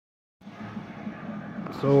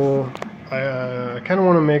So I kind of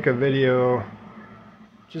want to make a video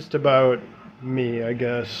just about me, I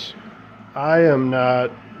guess. I am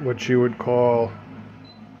not what you would call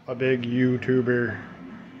a big YouTuber.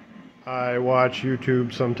 I watch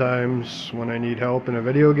YouTube sometimes when I need help in a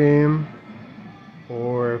video game,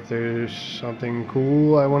 or if there's something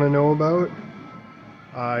cool I want to know about.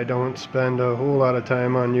 I don't spend a whole lot of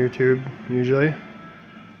time on YouTube usually.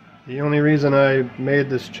 The only reason I made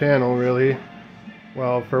this channel, really,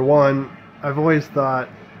 well, for one, I've always thought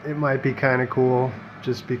it might be kind of cool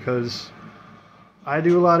just because I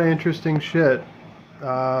do a lot of interesting shit.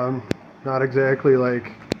 Not exactly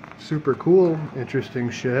like super cool interesting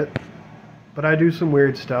shit, but I do some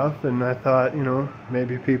weird stuff, and I thought,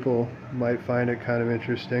 maybe people might find it kind of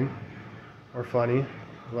interesting or funny.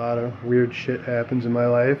 A lot of weird shit happens in my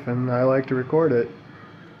life, and I like to record it.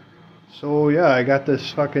 So yeah, I got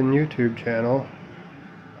this fucking YouTube channel.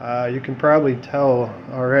 You can probably tell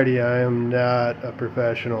already I am not a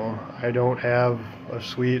professional. I don't have a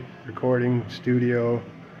sweet recording studio.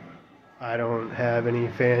 I don't have any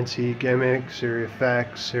fancy gimmicks or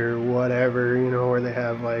effects or whatever, where they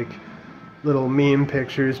have like little meme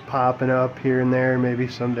pictures popping up here and there. Maybe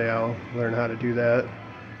someday I'll learn how to do that.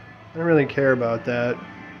 I don't really care about that.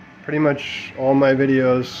 Pretty much all my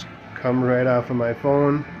videos come right off of my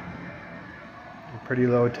phone. I'm pretty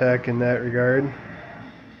low tech in that regard.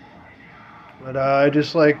 But I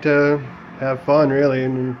just like to have fun, really,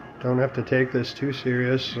 and don't have to take this too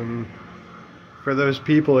serious. And for those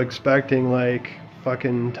people expecting like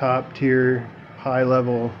fucking top tier, high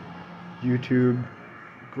level YouTube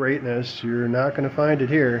greatness, you're not going to find it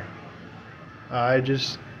here. I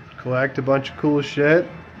just collect a bunch of cool shit.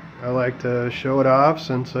 I like to show it off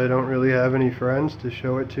since I don't really have any friends to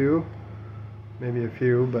show it to. Maybe a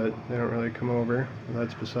few, but they don't really come over.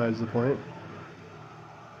 That's besides the point.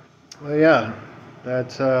 Well, yeah,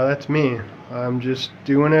 that's me. I'm just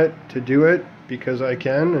doing it to do it because I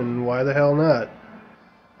can, and why the hell not?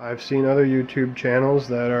 I've seen other YouTube channels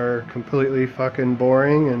that are completely fucking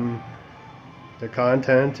boring, and the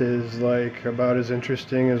content is like about as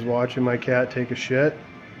interesting as watching my cat take a shit.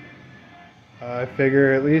 I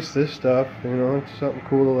figure at least this stuff, it's something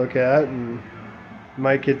cool to look at, and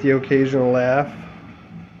might get the occasional laugh,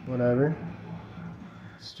 whatever.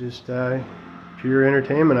 It's just pure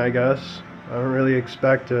entertainment, I guess. I don't really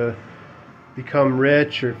expect to become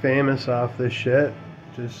rich or famous off this shit.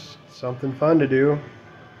 Just something fun to do.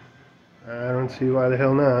 I don't see why the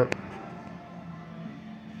hell not.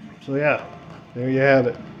 So yeah, there you have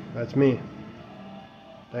it. That's me.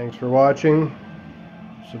 Thanks for watching.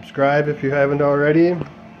 Subscribe if you haven't already,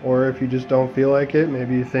 or if you just don't feel like it.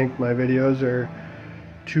 Maybe you think my videos are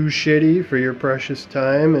too shitty for your precious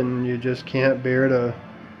time and you just can't bear to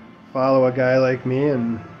follow a guy like me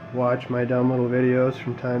and watch my dumb little videos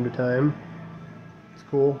from time to time. It's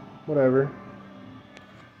cool, whatever.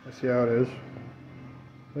 I see how it is.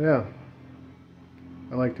 But yeah,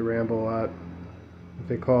 I like to ramble a lot.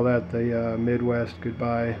 They call that the Midwest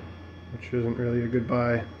goodbye, which isn't really a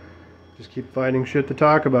goodbye. Just keep finding shit to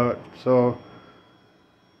talk about. So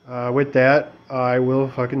with that, I will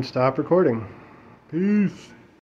fucking stop recording. Peace.